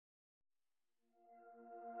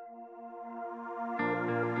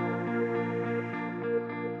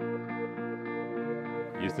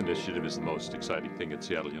Youth Initiative is the most exciting thing at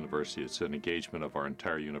Seattle University. It's an engagement of our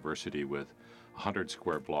entire university with 100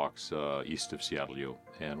 square blocks east of Seattle U.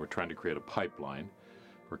 And we're trying to create a pipeline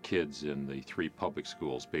for kids in the three public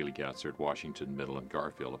schools, Bailey Gatzert, Washington, Middle, and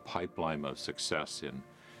Garfield, a pipeline of success in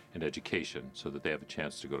education so that they have a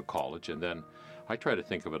chance to go to college. And then I try to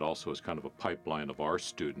think of it also as kind of a pipeline of our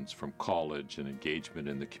students from college and engagement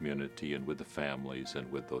in the community and with the families and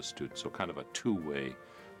with those students. So kind of a two-way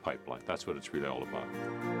pipeline. That's what it's really all about.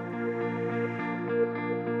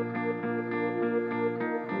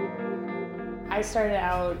 I started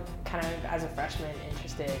out kind of as a freshman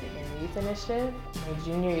interested in Youth Initiative. My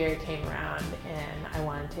junior year came around and I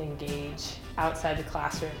wanted to engage outside the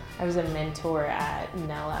classroom. I was a mentor at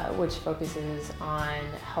NELA, which focuses on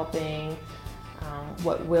helping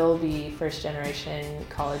what will be first generation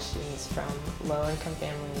college students from low-income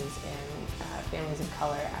families and families of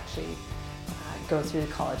color actually go through the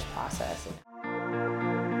college process.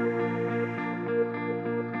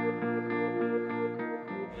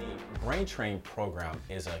 The Brain Train program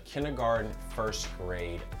is a kindergarten, first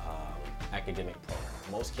grade academic program.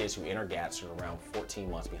 Most kids who enter GATS are around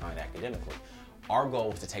 14 months behind academically. Our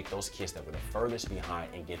goal is to take those kids that were the furthest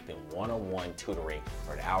behind and get them one-on-one tutoring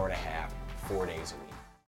for an hour and a half, 4 days a week.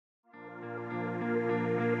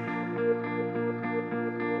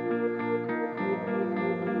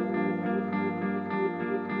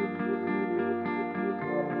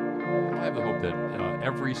 I have the hope that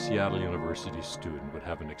every Seattle University student would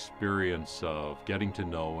have an experience of getting to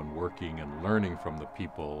know and working and learning from the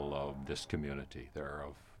people of this community. They're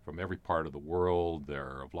from every part of the world.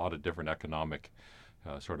 They're of a lot of different economic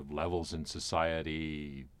sort of levels in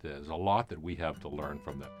society. There's a lot that we have to learn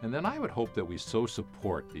from them. And then I would hope that we so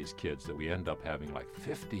support these kids that we end up having like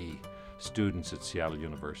 50 students at Seattle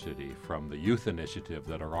University from the Youth Initiative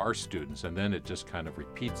that are our students, and then it just kind of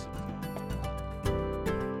repeats it.